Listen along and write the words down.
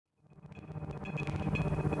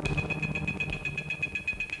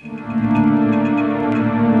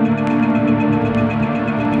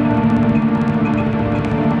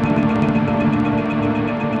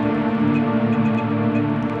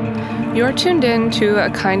You're tuned in to A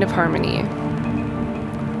Kind of Harmony.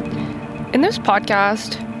 In this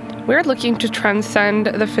podcast, we're looking to transcend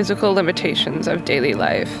the physical limitations of daily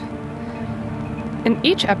life. In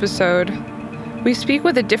each episode, we speak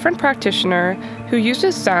with a different practitioner who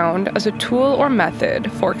uses sound as a tool or method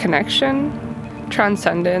for connection,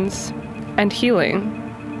 transcendence, and healing.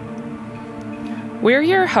 We're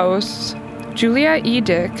your hosts, Julia E.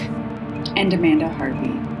 Dick and Amanda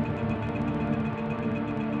Harvey.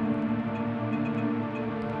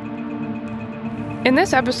 In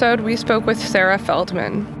this episode, we spoke with Sarah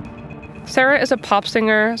Feldman. Sarah is a pop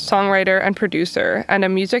singer, songwriter, and producer, and a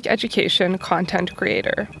music education content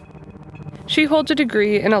creator. She holds a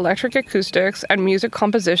degree in Electroacoustics and Music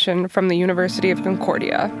Composition from the University of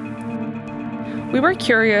Concordia. We were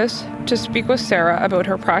curious to speak with Sarah about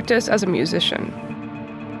her practice as a musician.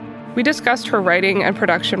 We discussed her writing and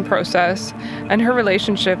production process and her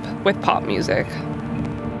relationship with pop music.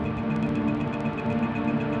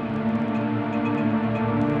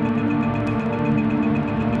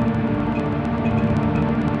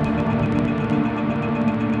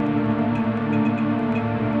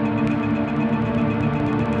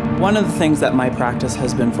 One of the things that my practice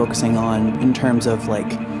has been focusing on in terms of like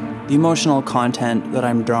the emotional content that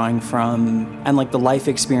I'm drawing from and like the life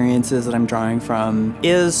experiences that I'm drawing from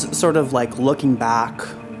is sort of like looking back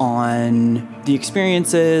on the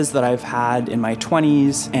experiences that I've had in my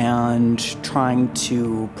 20s and trying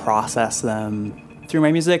to process them through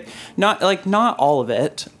my music. Not all of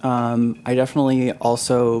it. I definitely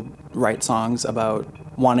also write songs about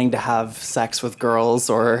wanting to have sex with girls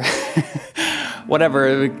or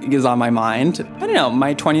whatever is on my mind. I don't know,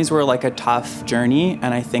 my 20s were like a tough journey,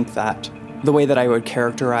 and I think that the way that I would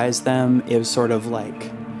characterize them is sort of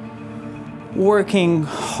like working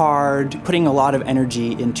hard, putting a lot of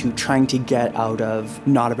energy into trying to get out of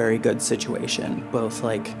not a very good situation, both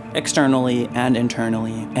like externally and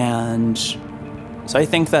internally. And so I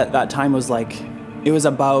think that that time was like, it was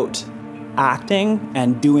about acting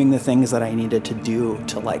and doing the things that I needed to do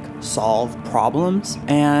to like solve problems.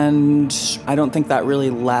 And I don't think that really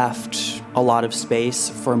left a lot of space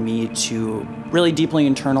for me to really deeply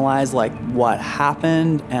internalize like what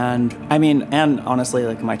happened. And I mean, and honestly,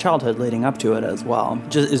 like my childhood leading up to it as well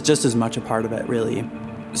is just as much a part of it, really.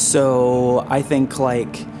 So I think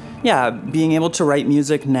like, yeah, being able to write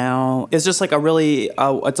music now is just like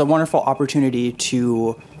it's a wonderful opportunity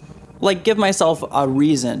to like give myself a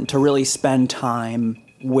reason to really spend time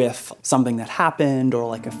with something that happened or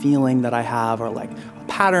like a feeling that I have or like a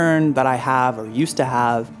pattern that I have or used to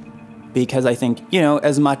have. Because I think, you know,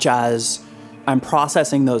 as much as I'm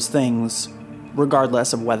processing those things,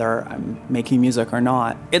 regardless of whether I'm making music or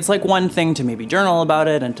not, it's like one thing to maybe journal about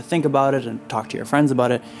it and to think about it and talk to your friends about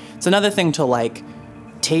it. It's another thing to like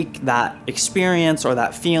take that experience or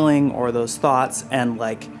that feeling or those thoughts and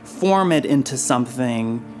like form it into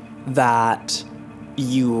something that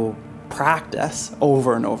you practice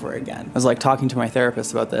over and over again. I was like talking to my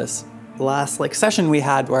therapist about this last like session we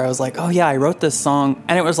had where I was like, oh yeah, I wrote this song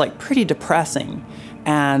and it was like pretty depressing,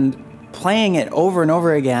 and playing it over and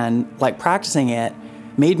over again, like practicing it,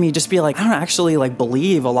 made me just be like, I don't actually like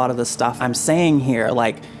believe a lot of the stuff I'm saying here.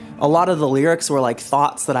 Like a lot of the lyrics were like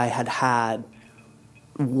thoughts that I had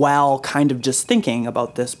while kind of just thinking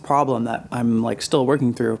about this problem that I'm like still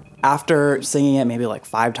working through. After singing it maybe like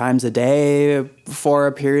 5 times a day for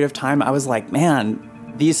a period of time, I was like,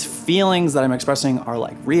 man, these feelings that I'm expressing are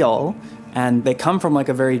like real, and they come from like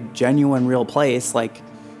a very genuine, real place. Like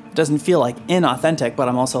it doesn't feel like inauthentic, but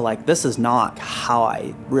I'm also like, this is not how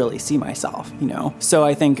I really see myself, you know? So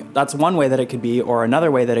I think that's one way that it could be, or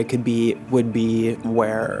another way that it could be would be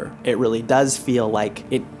where it really does feel like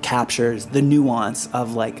it captures the nuance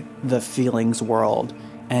of like the feelings world.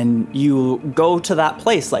 And you go to that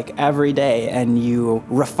place like every day and you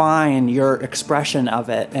refine your expression of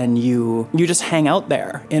it, and you just hang out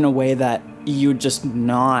there in a way that you'd just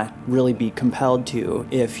not really be compelled to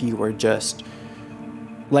if you were just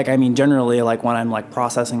like, I mean, generally, like when I'm like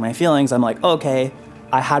processing my feelings, I'm like, okay,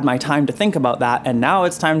 I had my time to think about that, and now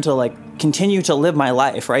it's time to like continue to live my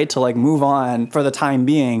life, right? To like move on for the time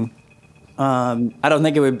being. I don't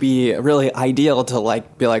think it would be really ideal to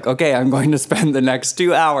like be like, okay, I'm going to spend the next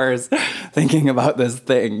 2 hours thinking about this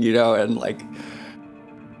thing, you know, and like.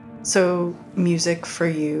 So music for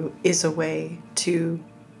you is a way to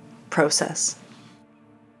process.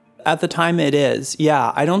 At the time it is,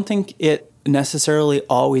 yeah. I don't think it necessarily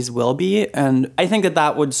always will be. And I think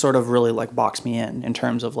that would sort of really like box me in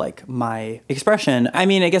terms of like my expression. I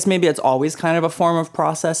mean, I guess maybe it's always kind of a form of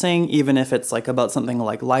processing, even if it's like about something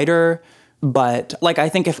like lighter. But like, I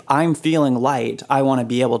think if I'm feeling light, I want to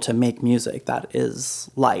be able to make music that is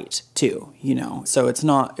light too, you know? So it's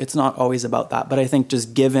not always about that. But I think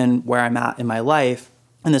just given where I'm at in my life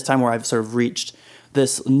and this time where I've sort of reached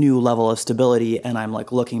this new level of stability and I'm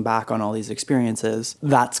like looking back on all these experiences,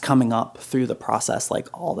 that's coming up through the process like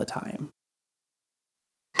all the time.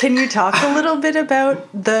 Can you talk a little bit about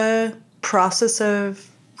the process of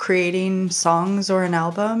creating songs or an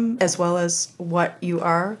album, as well as what you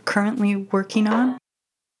are currently working on?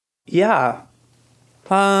 Yeah.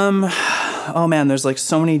 Oh man, there's like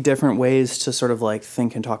so many different ways to sort of like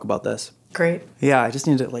think and talk about this. Great. Yeah, I just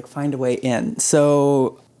need to like find a way in.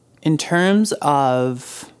 So in terms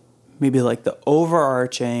of maybe like the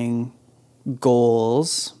overarching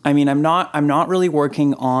goals, I mean, I'm not really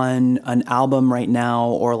working on an album right now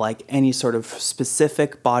or like any sort of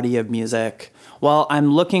specific body of music. Well,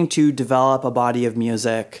 I'm looking to develop a body of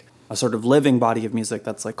music, a sort of living body of music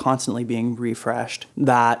that's like constantly being refreshed,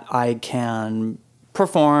 that I can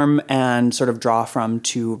perform and sort of draw from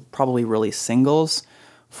to probably release singles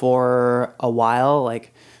for a while.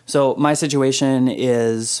 Like, so my situation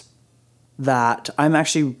is that I'm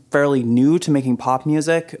actually fairly new to making pop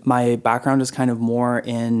music. My background is kind of more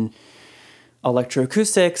in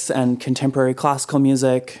electroacoustics and contemporary classical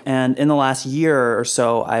music. And in the last year or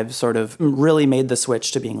so, I've sort of really made the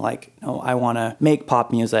switch to being like, no, I want to make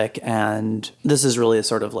pop music. And this is really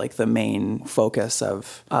sort of like the main focus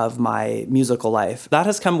of my musical life. That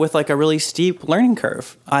has come with like a really steep learning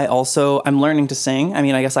curve. I'm learning to sing. I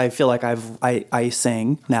mean, I guess I feel like I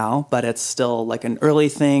sing now, but it's still like an early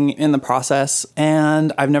thing in the process.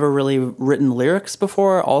 And I've never really written lyrics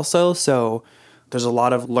before also. So there's a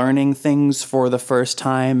lot of learning things for the first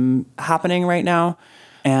time happening right now.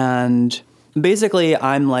 And basically,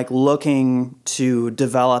 I'm like looking to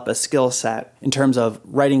develop a skill set in terms of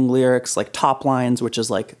writing lyrics, like top lines, which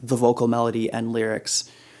is like the vocal melody and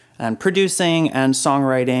lyrics, and producing and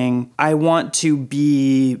songwriting. I want to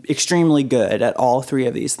be extremely good at all three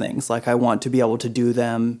of these things. Like I want to be able to do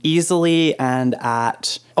them easily and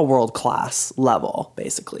at a world-class level,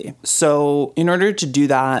 basically. So in order to do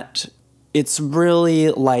that, it's really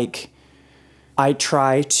like I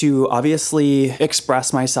try to obviously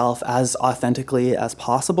express myself as authentically as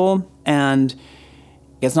possible. And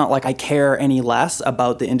it's not like I care any less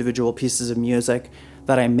about the individual pieces of music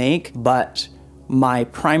that I make, but my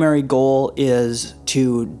primary goal is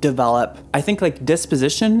to develop, I think like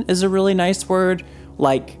disposition is a really nice word,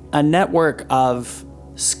 like a network of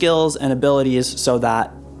skills and abilities so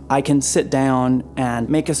that I can sit down and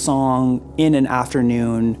make a song in an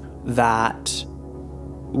afternoon that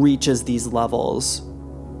reaches these levels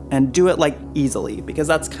and do it like easily, because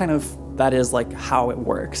that is like how it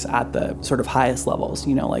works at the sort of highest levels,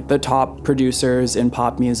 you know, like the top producers in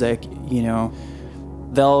pop music, you know,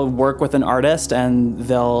 they'll work with an artist and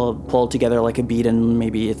they'll pull together like a beat in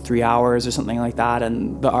maybe 3 hours or something like that,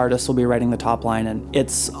 and the artist will be writing the top line. And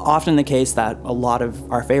it's often the case that a lot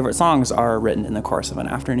of our favorite songs are written in the course of an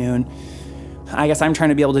afternoon. I guess I'm trying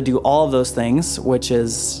to be able to do all of those things, which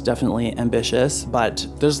is definitely ambitious, but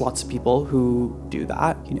there's lots of people who do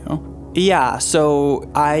that, you know? Yeah, so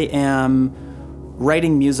I am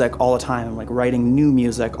writing music all the time, like writing new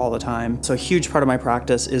music all the time. So a huge part of my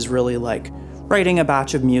practice is really like writing a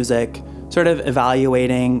batch of music, sort of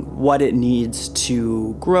evaluating what it needs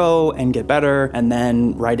to grow and get better, and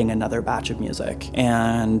then writing another batch of music.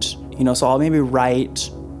 And, you know, so I'll maybe write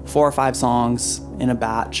 4 or 5 songs in a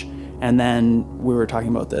batch. And then we were talking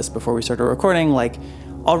about this before we started recording, like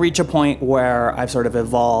I'll reach a point where I've sort of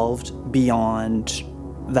evolved beyond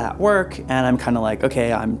that work and I'm kind of like,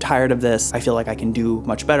 okay, I'm tired of this. I feel like I can do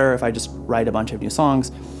much better if I just write a bunch of new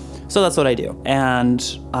songs. So that's what I do. And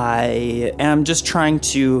I am just trying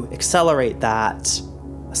to accelerate that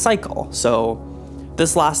cycle. So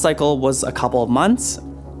this last cycle was a couple of months,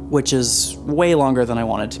 which is way longer than I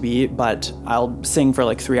want it to be, but I'll sing for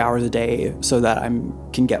like 3 hours a day so that I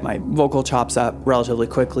can get my vocal chops up relatively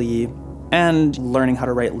quickly. And learning how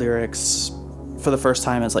to write lyrics for the first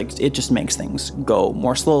time is like, it just makes things go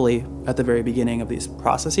more slowly at the very beginning of these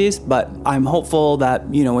processes. But I'm hopeful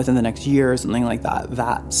that, you know, within the next year or something like that,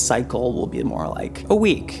 that cycle will be more like a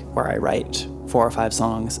week where I write 4 or 5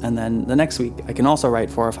 songs. And then the next week I can also write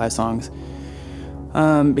 4 or 5 songs.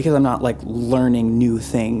 Because I'm not like learning new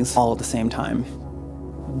things all at the same time.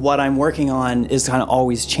 What I'm working on is kind of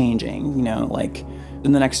always changing, you know, like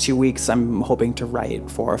in the next 2 weeks, I'm hoping to write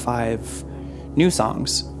 4 or 5 new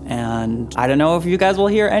songs. And I don't know if you guys will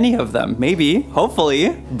hear any of them, maybe, hopefully,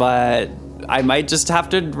 but I might just have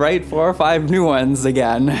to write 4 or 5 new ones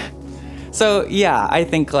again. So yeah, I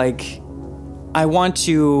think like I want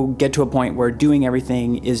to get to a point where doing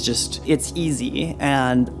everything is just, it's easy.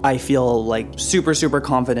 And I feel like super, super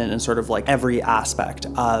confident in sort of like every aspect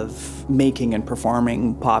of making and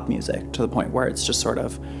performing pop music to the point where it's just sort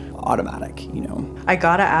of automatic, you know. I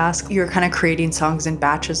gotta ask, you're kind of creating songs in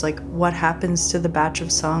batches. Like, what happens to the batch of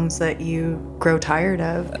songs that you grow tired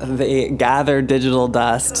of? They gather digital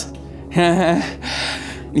dust.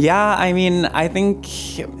 Yeah, I mean, I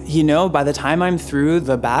think, you know, by the time I'm through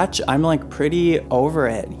the batch, I'm like pretty over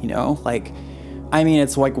it, you know? Like, I mean,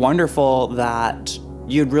 it's like wonderful that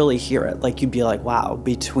you'd really hear it. Like, you'd be like, wow,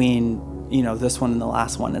 between, you know, this one and the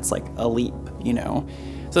last one, it's like a leap, you know?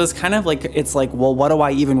 So it's kind of like, it's like, well, what do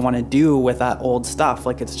I even want to do with that old stuff?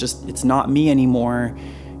 Like, it's not me anymore.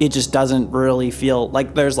 It just doesn't really feel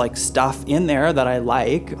like there's like stuff in there that I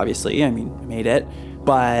like, obviously. I mean, I made it,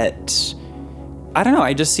 but I don't know,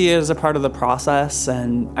 I just see it as a part of the process.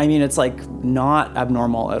 And I mean, it's like not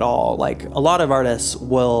abnormal at all. Like, a lot of artists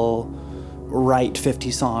will write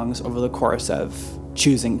 50 songs over the course of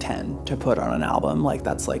choosing 10 to put on an album. Like,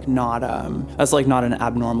 that's not an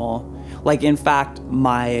abnormal, like, in fact,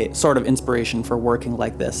 my sort of inspiration for working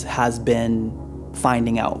like this has been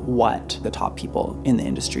finding out what the top people in the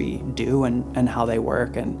industry do and how they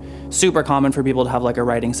work. And super common for people to have like a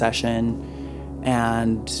writing session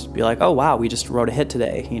and be like, oh wow, we just wrote a hit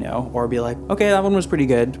today, you know, or be like, okay, that one was pretty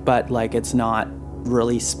good, but like it's not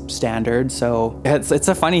really standard. So it's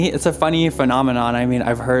a funny phenomenon. I mean,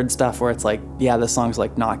 I've heard stuff where it's like, yeah, this song's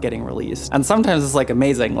like not getting released, and sometimes it's like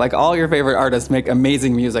amazing. Like, all your favorite artists make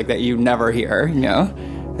amazing music that you never hear, you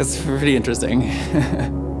know. It's pretty interesting.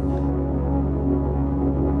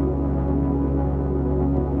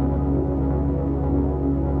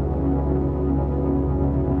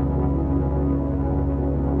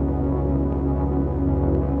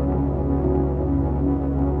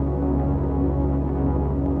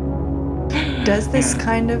 Does this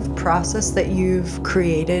kind of process that you've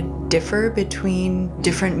created differ between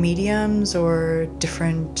different mediums or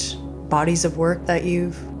different bodies of work that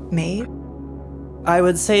you've made? I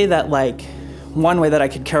would say that, like, one way that I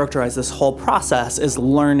could characterize this whole process is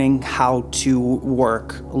learning how to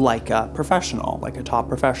work like a professional, like a top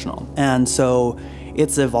professional. And so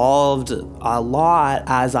it's evolved a lot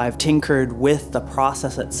as I've tinkered with the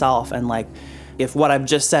process itself. And like, if what I've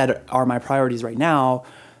just said are my priorities right now,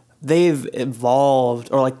 they've evolved,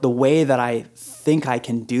 or like the way that I think I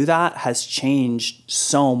can do that has changed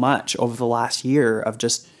so much over the last year of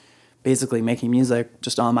just basically making music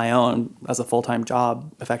just on my own as a full-time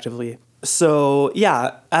job, effectively. So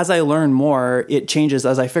yeah, as I learn more, it changes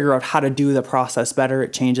as I figure out how to do the process better.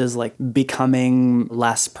 It changes, like becoming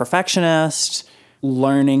less perfectionist,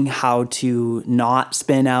 learning how to not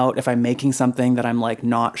spin out if I'm making something that I'm like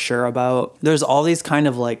not sure about. There's all these kind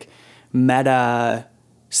of like meta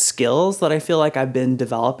skills that I feel like I've been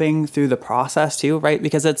developing through the process too, right?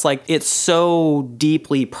 Because it's like, it's so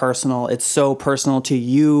deeply personal. It's so personal to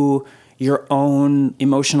you, your own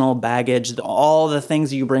emotional baggage, all the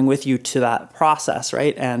things you bring with you to that process,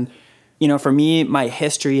 right? And, you know, for me, my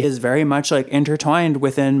history is very much like intertwined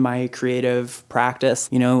within my creative practice.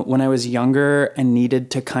 You know, when I was younger and needed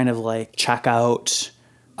to kind of like check out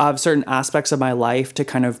of certain aspects of my life to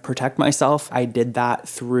kind of protect myself, I did that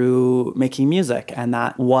through making music. And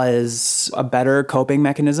that was a better coping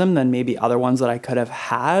mechanism than maybe other ones that I could have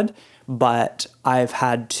had. But I've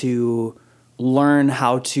had to learn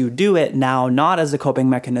how to do it now, not as a coping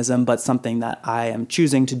mechanism, but something that I am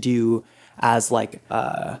choosing to do as like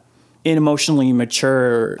an emotionally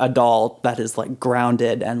mature adult that is like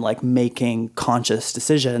grounded and like making conscious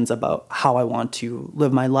decisions about how I want to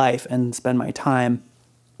live my life and spend my time,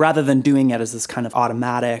 rather than doing it as this kind of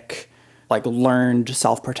automatic, like learned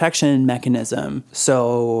self-protection mechanism.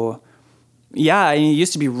 So yeah, it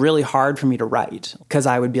used to be really hard for me to write because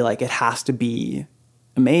I would be like, it has to be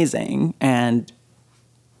amazing. And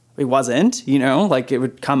it wasn't, you know, like it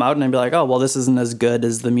would come out and I'd be like, oh, well, this isn't as good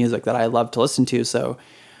as the music that I love to listen to. So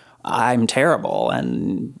I'm terrible.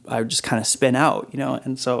 And I would just kind of spin out, you know?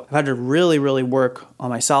 And so I've had to really, really work on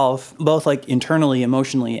myself, both like internally,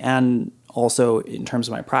 emotionally, and also in terms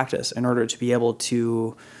of my practice, in order to be able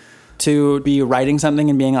to be writing something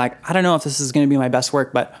and being like, I don't know if this is going to be my best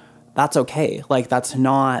work, but that's okay. Like, that's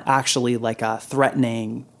not actually like a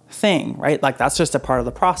threatening thing, right? Like, that's just a part of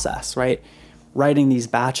the process, right? Writing these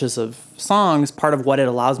batches of songs, part of what it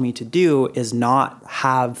allows me to do is not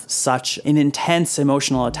have such an intense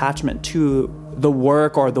emotional attachment to the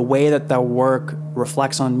work or the way that the work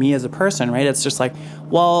reflects on me as a person, right? It's just like,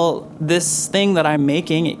 well, this thing that I'm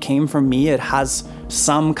making, it came from me, it has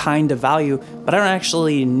some kind of value, but I don't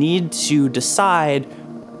actually need to decide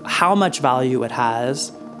how much value it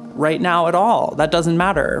has right now at all. That doesn't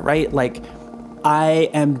matter, right? Like, I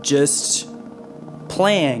am just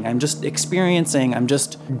playing, I'm just experiencing, I'm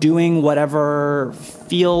just doing whatever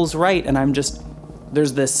feels right, and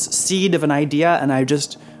there's this seed of an idea, and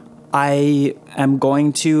I am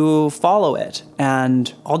going to follow it,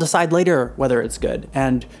 and I'll decide later whether it's good.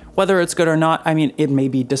 And whether it's good or not, I mean, it may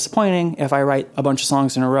be disappointing if I write a bunch of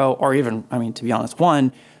songs in a row, or even, I mean, to be honest,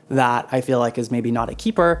 one that I feel like is maybe not a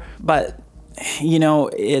keeper. But, you know,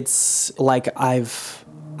 it's like I've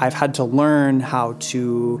had to learn how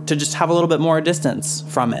to just have a little bit more distance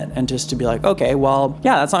from it, and just to be like, okay, well,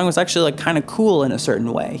 yeah, that song was actually like kind of cool in a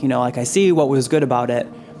certain way. You know, like I see what was good about it,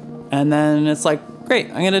 and then it's like, great,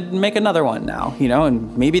 I'm going to make another one now, you know,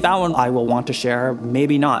 and maybe that one I will want to share,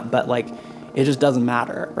 maybe not, but like, it just doesn't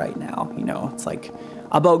matter right now, you know. It's like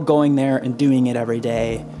about going there and doing it every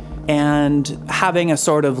day, and having a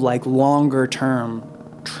sort of like longer term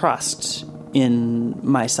trust in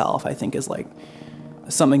myself, I think is like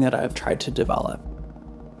something that I've tried to develop.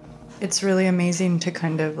 It's really amazing to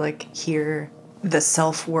kind of like hear the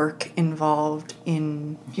self-work involved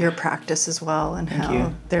in your practice as well, and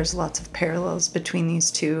how there's lots of parallels between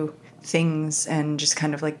these two things, and just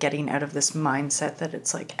kind of like getting out of this mindset that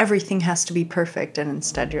it's like everything has to be perfect, and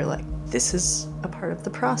instead you're like, this is a part of the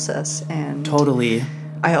process. And totally.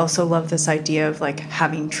 I also love this idea of like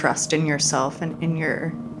having trust in yourself and in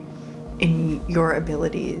your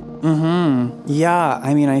ability. Yeah,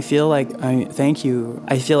 I mean, I feel like, thank you.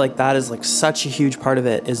 I feel like that is like such a huge part of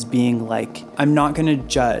it, is being like, I'm not going to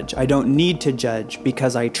judge. I don't need to judge,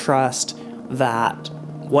 because I trust that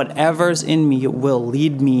whatever's in me will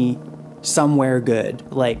lead me somewhere good.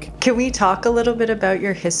 Like, can we talk a little bit about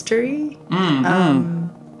your history?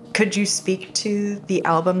 Could you speak to the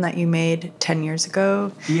album that you made 10 years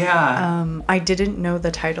ago? Yeah. I didn't know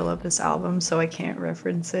the title of this album, so I can't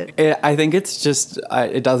reference it. I think it's just,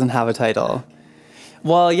 it doesn't have a title.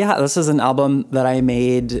 Well, yeah, this is an album that I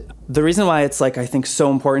made. The reason why it's like, I think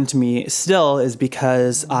so important to me still is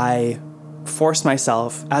because I forced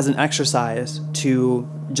myself as an exercise to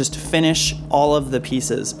just finish all of the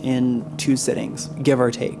pieces in 2 sittings, give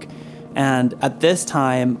or take. And at this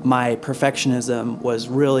time, my perfectionism was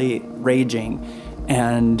really raging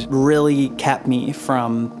and really kept me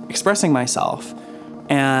from expressing myself.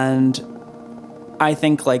 And I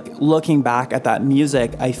think, like, looking back at that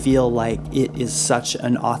music, I feel like it is such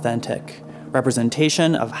an authentic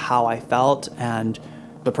representation of how I felt and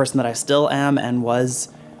the person that I still am and was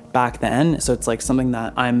back then. So it's like something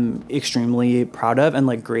that I'm extremely proud of and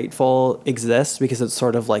like grateful exists, because it's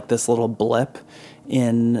sort of like this little blip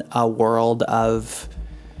in a world of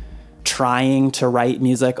trying to write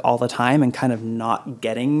music all the time and kind of not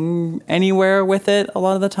getting anywhere with it a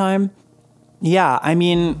lot of the time. Yeah, I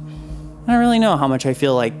mean, I don't really know how much I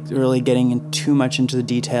feel like really getting too much into the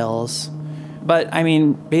details. But I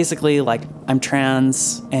mean, basically, like, I'm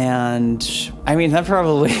trans, and I mean, that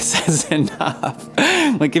probably says enough.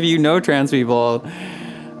 Like, if you know trans people,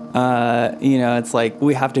 you know, it's like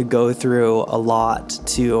we have to go through a lot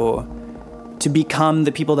to become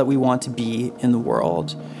the people that we want to be in the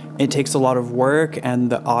world. It takes a lot of work,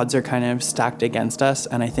 and the odds are kind of stacked against us.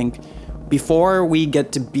 And I think before we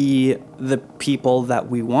get to be the people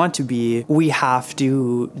that we want to be, we have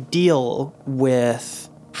to deal with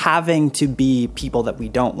having to be people that we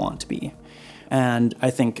don't want to be. And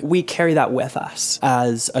I think we carry that with us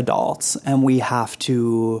as adults, and we have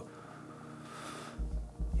to,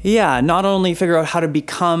 not only figure out how to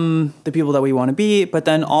become the people that we want to be, but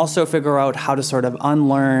then also figure out how to sort of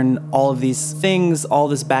unlearn all of these things, all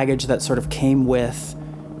this baggage that sort of came with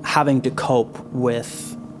having to cope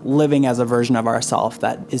with living as a version of ourselves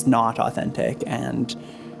that is not authentic. And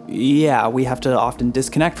we have to often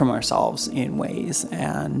disconnect from ourselves in ways.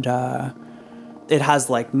 And it has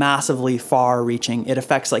like massively far-reaching, it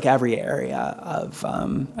affects like every area of,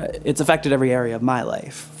 it's affected every area of my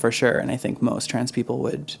life for sure. And I think most trans people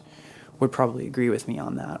would probably agree with me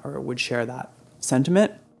on that, or would share that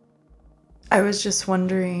sentiment. I was just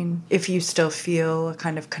wondering if you still feel a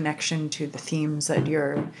kind of connection to the themes that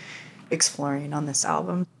you're exploring on this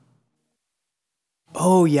album.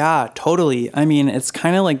 Oh yeah, totally. I mean, it's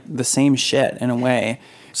kind of like the same shit in a way.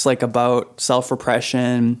 It's like about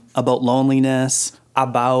self-repression, about loneliness,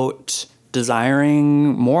 about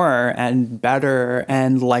desiring more and better,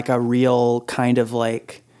 and like a real kind of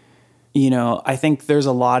like, you know, I think there's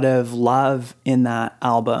a lot of love in that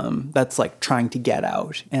album that's like trying to get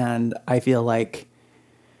out. And I feel like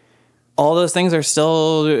all those things are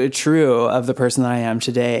still true of the person that I am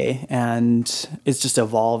today. And it's just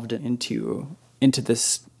evolved into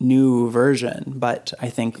this new version. But I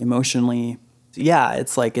think emotionally,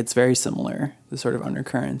 it's like, it's very similar the sort of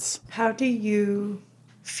undercurrents. How do you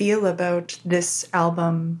feel about this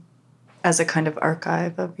album as a kind of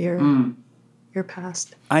archive of your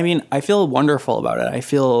past? I mean, I feel wonderful about it. I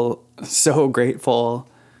feel so grateful,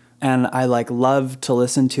 and I love to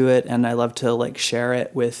listen to it, and I love to share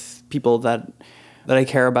it with people that I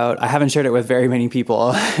care about. I haven't shared it with very many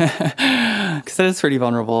people because that is pretty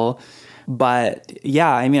vulnerable. But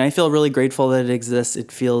yeah, I mean, I feel really grateful that it exists. It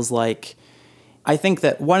feels like, I think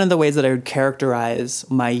that one of the ways that I would characterize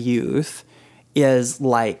my youth is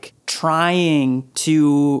trying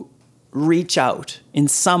to reach out in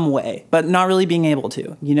some way, but not really being able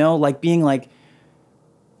to, being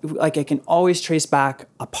I can always trace back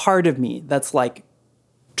a part of me that's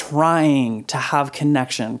trying to have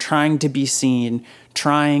connection, trying to be seen,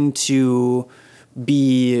 trying to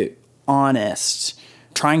be honest,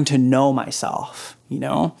 trying to know myself,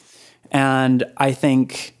 And I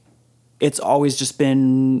think it's always just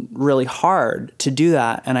been really hard to do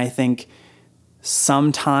that. And I think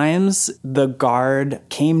sometimes the guard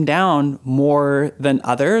came down more than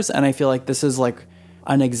others. And I feel like this is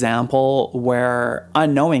an example where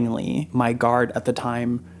unknowingly my guard at the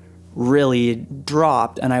time really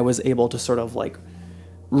dropped, and I was able to sort of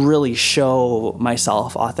really show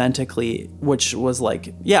myself authentically, which was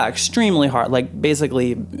extremely hard,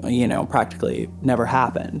 basically, practically never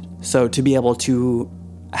happened. So to be able to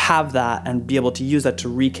have that and be able to use that to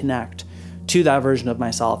reconnect to that version of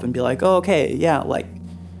myself and be oh, okay, yeah,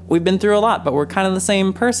 we've been through a lot, but we're kind of the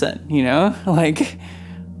same person,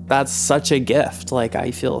 that's such a gift.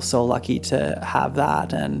 I feel so lucky to have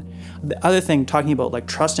that. And the other thing, talking about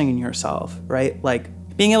trusting in yourself, right?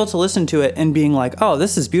 Being able to listen to it and being oh,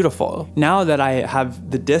 this is beautiful. Now that I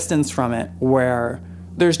have the distance from it where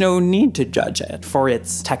there's no need to judge it for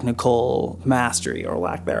its technical mastery or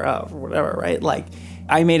lack thereof or whatever, right?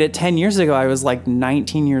 I made it 10 years ago. I was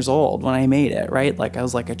 19 years old when I made it, right? I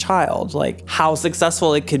was a child. How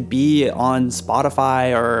successful it could be on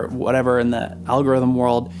Spotify or whatever in the algorithm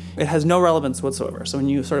world, it has no relevance whatsoever. So when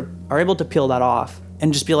you sort of are able to peel that off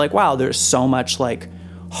and just be wow, there's so much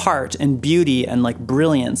heart and beauty and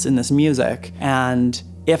brilliance in this music. And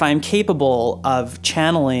if I'm capable of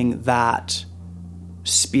channeling that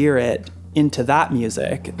spirit into that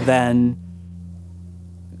music, then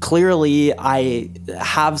clearly I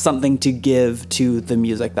have something to give to the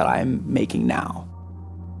music that I'm making now.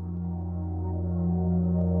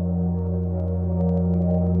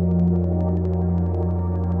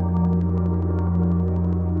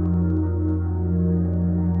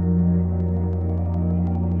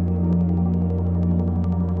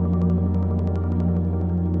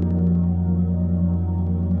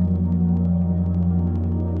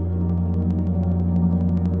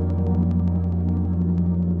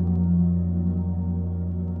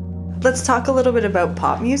 Let's talk a little bit about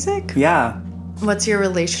pop music. Yeah. What's your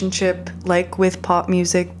relationship with pop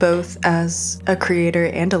music, both as a creator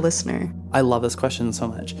and a listener? I love this question so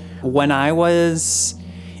much. When I was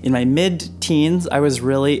in my mid-teens, I was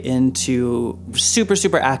really into super,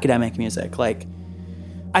 super academic music.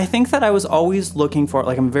 I think that I was always looking for,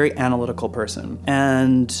 I'm a very analytical person,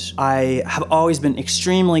 and I have always been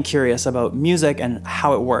extremely curious about music and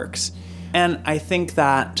how it works. And I think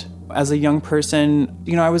that as a young person,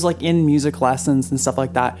 I was in music lessons and stuff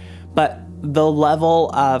like that, but the level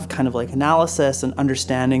of kind of analysis and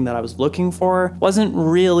understanding that I was looking for wasn't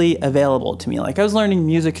really available to me. I was learning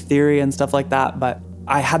music theory and stuff like that, but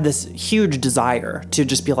I had this huge desire to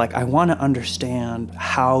just be I want to understand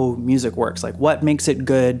how music works, what makes it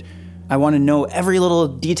good. I want to know every little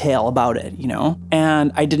detail about it,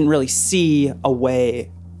 And I didn't really see a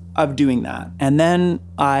way of doing that. And then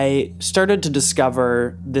I started to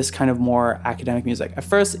discover this kind of more academic music. At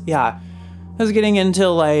first, I was getting into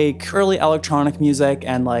early electronic music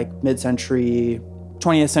and mid-century,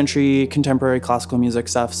 20th century contemporary classical music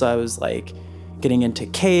stuff. So I was getting into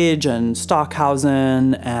Cage and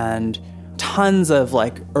Stockhausen and tons of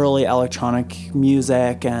early electronic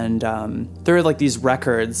music. And there were these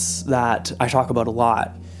records that I talk about a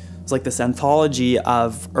lot. It's this anthology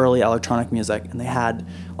of early electronic music, and they had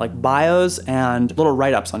bios and little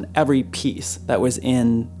write-ups on every piece that was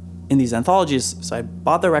in these anthologies. So I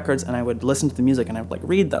bought the records and I would listen to the music and I would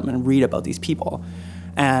read them and read about these people.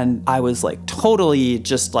 And I was totally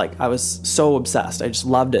just I was so obsessed. I just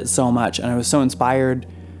loved it so much, and I was so inspired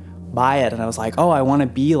by it. And I was oh, I want to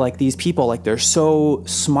be like these people. They're so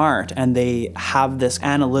smart and they have this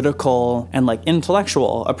analytical and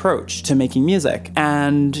intellectual approach to making music.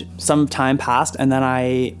 And some time passed, and then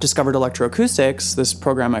I discovered Electroacoustics, this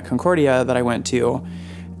program at Concordia that I went to.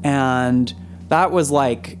 And that was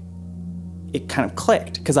it kind of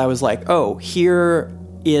clicked, because I was oh, here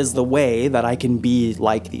is the way that I can be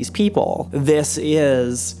like these people. This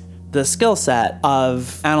is the skill set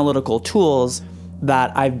of analytical tools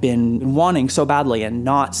that I've been wanting so badly and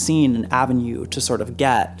not seen an avenue to sort of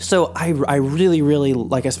get. So I really, really,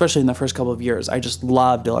 like, especially in the first couple of years, I just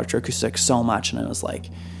loved electroacoustics so much. And I was like,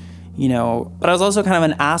 but I was also kind of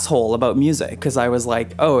an asshole about music because I was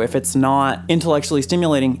like, oh, if it's not intellectually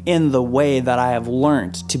stimulating in the way that I have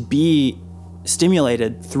learned to be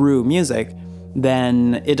stimulated through music,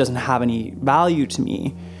 then it doesn't have any value to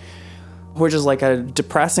me, which is like a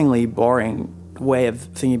depressingly boring way of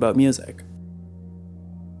thinking about music.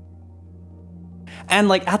 And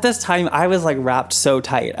like at this time, I was like wrapped so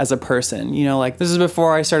tight as a person, like this is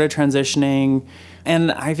before I started transitioning.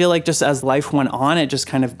 And I feel like just as life went on, it just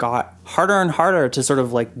kind of got harder and harder to sort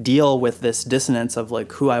of like deal with this dissonance of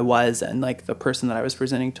like who I was and like the person that I was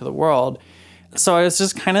presenting to the world. So I was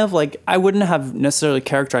just kind of like, I wouldn't have necessarily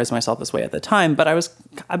characterized myself this way at the time, but I was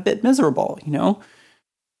a bit miserable,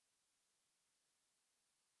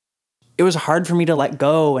 It was hard for me to let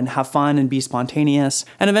go and have fun and be spontaneous.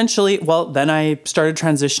 And eventually, then I started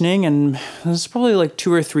transitioning, and it was probably like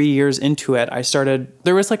 2 or 3 years into it.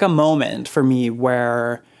 There was like a moment for me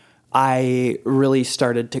where I really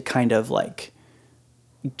started to kind of like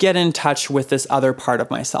get in touch with this other part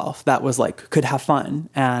of myself that was like, could have fun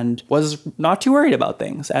and was not too worried about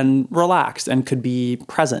things and relaxed and could be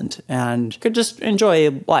present and could just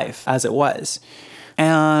enjoy life as it was.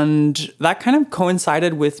 And that kind of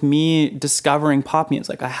coincided with me discovering pop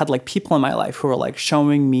music. I had like people in my life who were like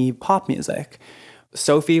showing me pop music.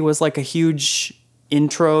 Sophie was like a huge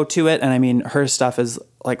intro to it. And I mean, her stuff is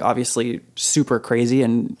like obviously super crazy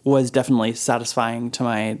and was definitely satisfying to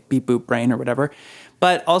my beep boop brain or whatever.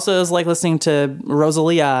 But also it was like listening to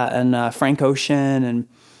Rosalia and Frank Ocean, and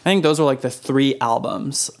I think those were like the 3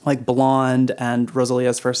 albums, like Blonde and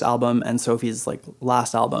Rosalia's first album and Sophie's like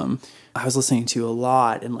last album. I was listening to a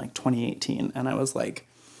lot in like 2018, and I was like,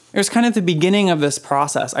 it was kind of the beginning of this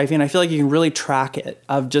process. I mean, I feel like you can really track it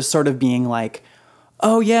of just sort of being like,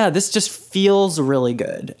 oh yeah, this just feels really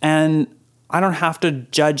good. And I don't have to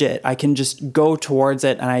judge it. I can just go towards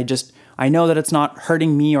it. And I know that it's not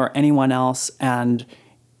hurting me or anyone else. And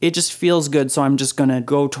it just feels good. So I'm just going to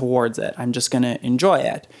go towards it. I'm just going to enjoy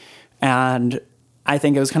it. And I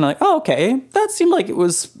think it was kind of like, oh, okay, that seemed like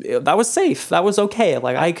that was safe. That was okay.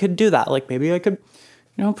 Like I could do that. Like maybe I could,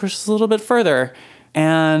 push this a little bit further.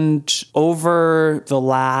 And over the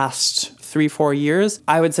last 3-4 years,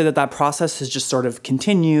 I would say that process has just sort of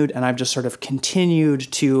continued, and I've just sort of continued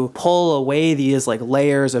to pull away these like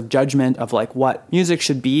layers of judgment of like what music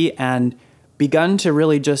should be, and begun to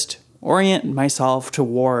really just orient myself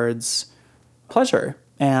towards pleasure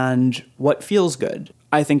and what feels good.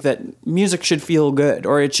 I think that music should feel good,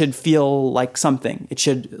 or it should feel like something. It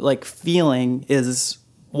should like feeling is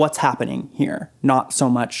what's happening here, not so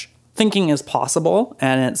much thinking is possible,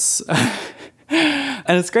 and it's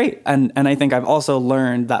and it's great. And I think I've also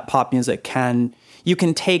learned that pop music you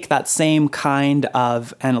can take that same kind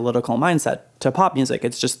of analytical mindset to pop music.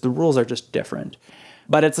 It's just the rules are just different.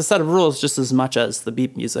 But it's a set of rules just as much as the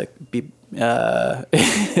beat music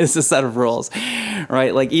is a set of rules,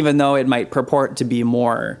 right? Like even though it might purport to be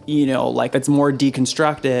more, like it's more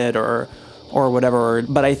deconstructed or whatever.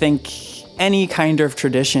 But I think any kind of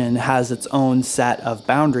tradition has its own set of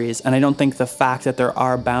boundaries. And I don't think the fact that there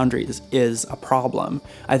are boundaries is a problem.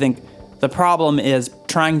 I think the problem is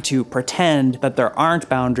trying to pretend that there aren't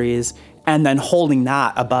boundaries and then holding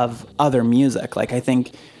that above other music. Like I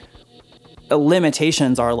think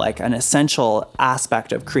limitations are like an essential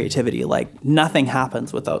aspect of creativity. Like nothing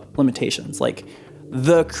happens without limitations. Like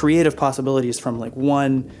the creative possibilities from like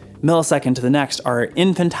 1 millisecond to the next are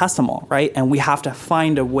infinitesimal, right? And we have to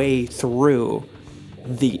find a way through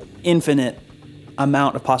the infinite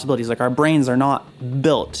amount of possibilities. Like our brains are not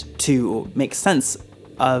built to make sense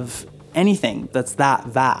of anything that's that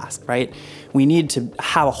vast, right? We need to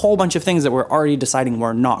have a whole bunch of things that we're already deciding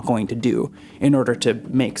we're not going to do in order to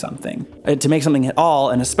make something at all,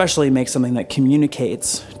 and especially make something that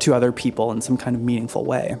communicates to other people in some kind of meaningful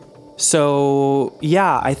way. So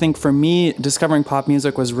yeah, I think for me, discovering pop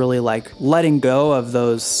music was really like letting go of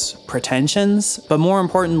those pretensions, but more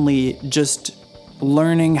importantly, just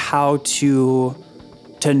learning how to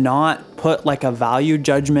not put like a value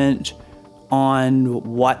judgment on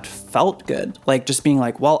what felt good. Like just being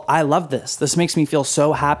like, well, I love this. This makes me feel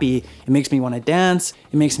so happy. It makes me want to dance.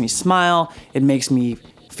 It makes me smile. It makes me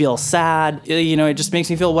feel sad. It just makes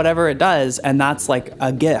me feel whatever it does. And that's like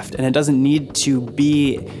a gift. And it doesn't need to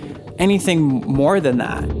be anything more than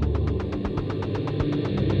that.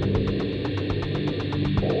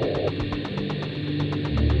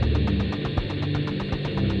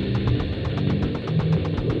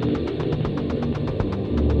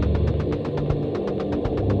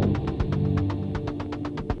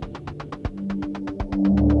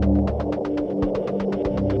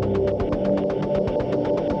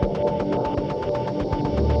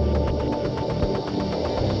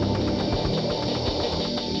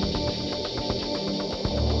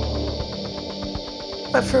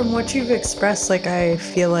 From what you've expressed, like, I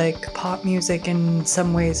feel like pop music in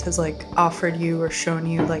some ways has like offered you or shown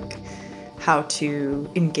you like how to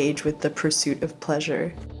engage with the pursuit of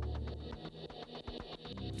pleasure.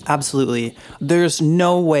 Absolutely. There's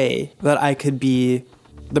no way that I could be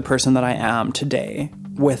the person that I am today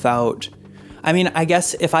without... I mean, I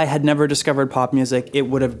guess if I had never discovered pop music, it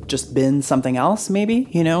would have just been something else, maybe,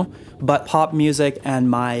 you know? But pop music and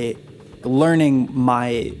my learning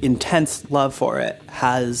my intense love for it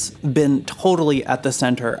has been totally at the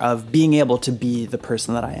center of being able to be the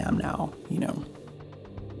person that I am now, you know?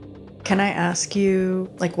 Can I ask you,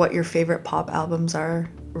 like, what your favorite pop albums are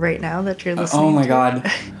right now that you're listening to? Oh my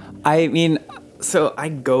God. I mean, so I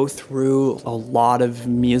go through a lot of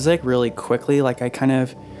music really quickly. Like,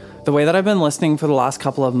 the way that I've been listening for the last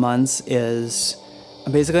couple of months is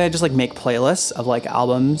basically I just like make playlists of like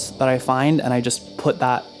albums that I find, and I just put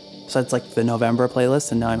that, so it's like the November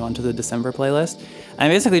playlist, and now I'm onto the December playlist. And I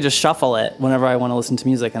basically just shuffle it whenever I want to listen to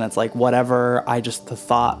music, and it's like whatever I just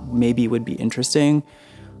thought maybe would be interesting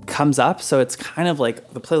comes up. So it's kind of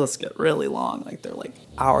like the playlists get really long, like they're like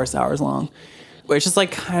hours long, which is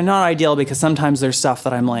like kind of not ideal, because sometimes there's stuff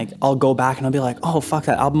that I'm like, I'll go back and I'll be like, oh fuck,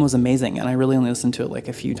 that album was amazing, and I really only listened to it like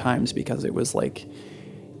a few times because it was like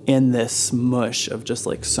in this mush of just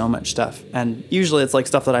like so much stuff. And usually it's like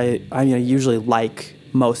stuff that I usually like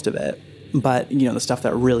most of it, but you know, the stuff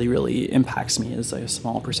that really impacts me is like a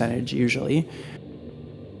small percentage usually.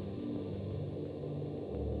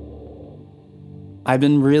 I've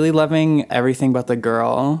been really loving Everything But the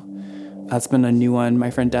Girl. That's been a new one.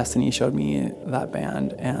 My friend Destiny showed me that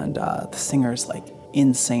band, and the singer's like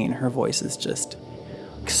insane. Her voice is just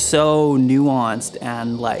so nuanced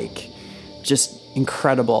and like just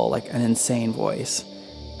incredible, like an insane voice,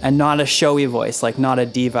 and not a showy voice, like not a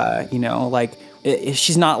diva, you know, like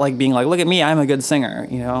she's not like being like, look at me, I'm a good singer,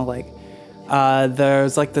 you know, like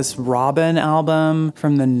there's like this Robin album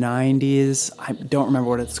from the 90s. I don't remember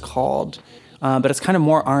what it's called. But it's kind of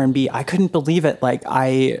more R&B. I couldn't believe it. Like,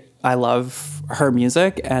 I love her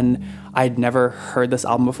music, and I'd never heard this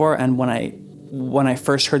album before. And when I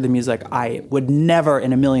first heard the music, I would never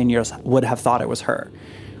in a million years would have thought it was her.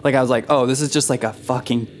 Like, I was like, oh, this is just like a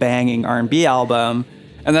fucking banging R&B album.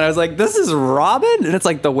 And then I was like, this is Robin? And it's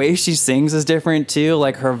like the way she sings is different too.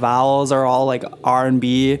 Like, her vowels are all like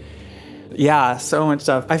R&B. Yeah, so much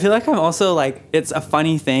stuff. I feel like I'm also like, it's a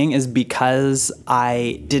funny thing is because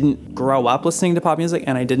I didn't grow up listening to pop music,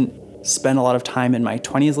 and I didn't spend a lot of time in my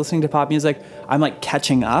 20s listening to pop music. I'm like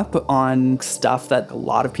catching up on stuff that a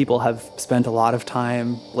lot of people have spent a lot of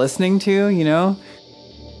time listening to, you know?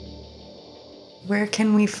 Where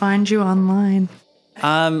can we find you online?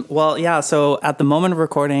 Well, yeah, so at the moment of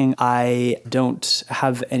recording, I don't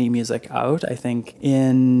have any music out. I think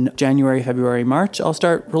in January, February, March, I'll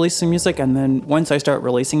start releasing music. And then once I start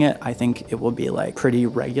releasing it, I think it will be like pretty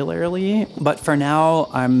regularly. But for now,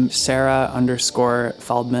 I'm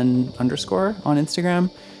Sarah_Feldman_ on Instagram.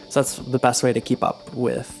 So that's the best way to keep up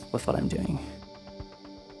with what I'm doing.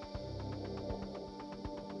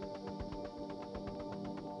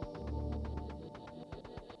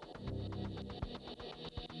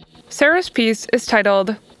 Sarah's piece is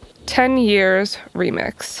titled 10 Years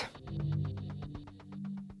Remix.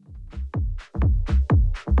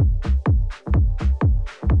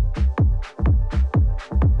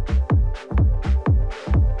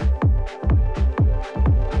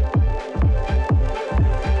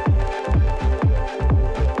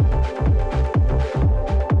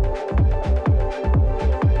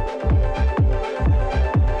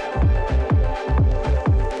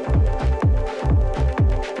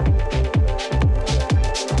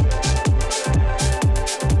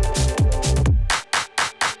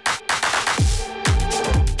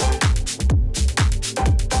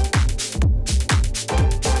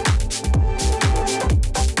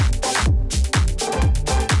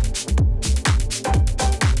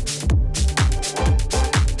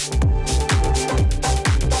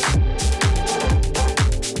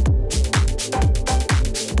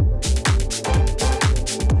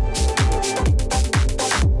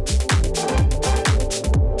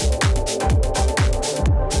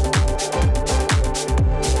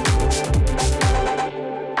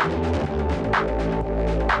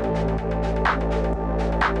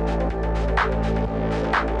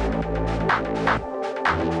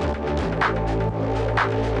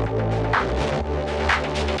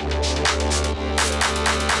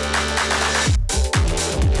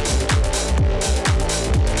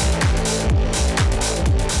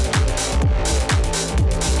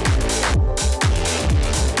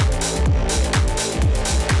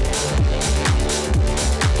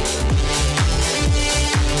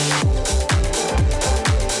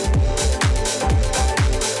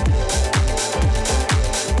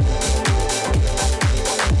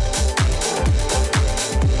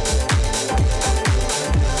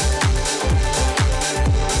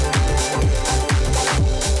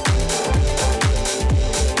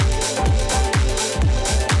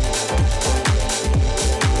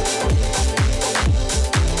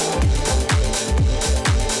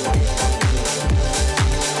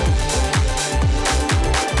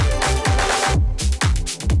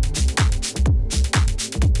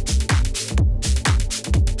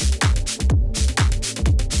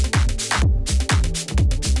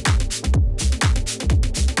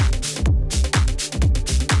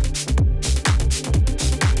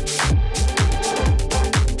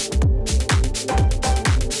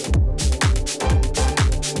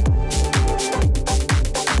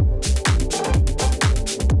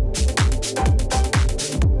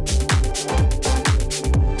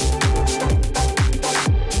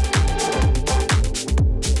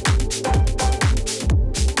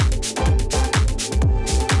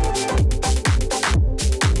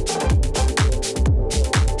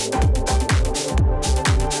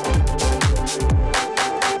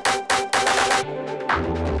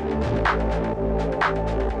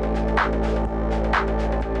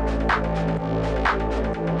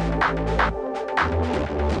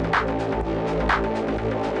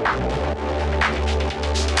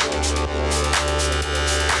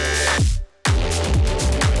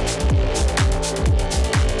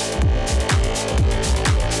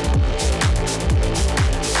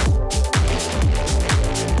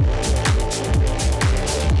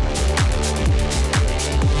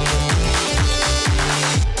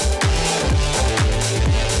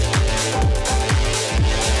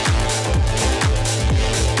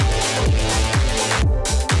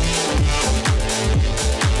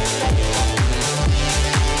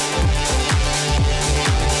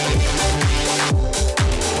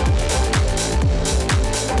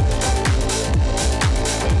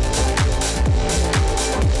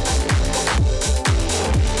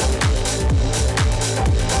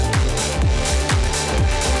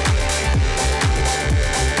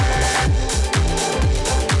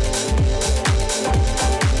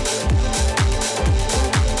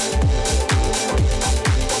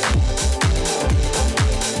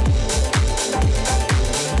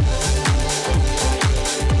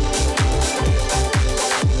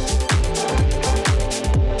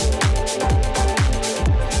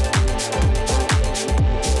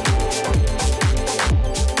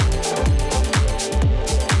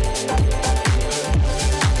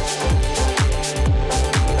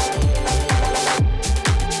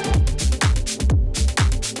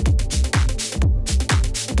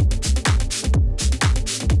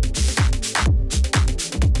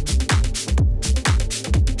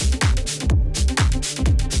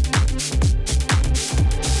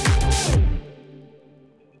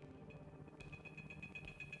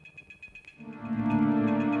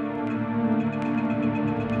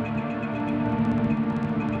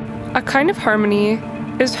 A Kind of Harmony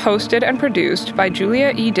is hosted and produced by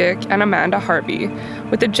Julia E. Dick and Amanda Harvey,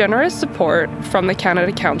 with the generous support from the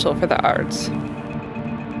Canada Council for the Arts.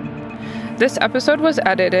 This episode was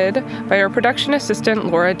edited by our production assistant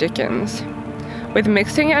Laura Dickens, with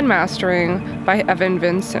mixing and mastering by Evan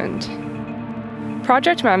Vincent.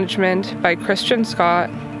 Project management by Christian Scott.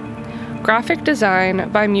 Graphic design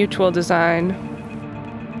by Mutual Design.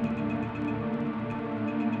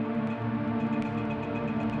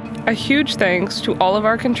 A huge thanks to all of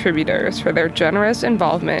our contributors for their generous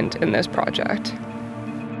involvement in this project.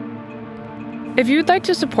 If you'd like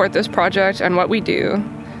to support this project and what we do,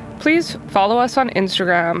 please follow us on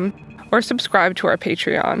Instagram or subscribe to our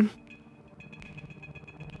Patreon.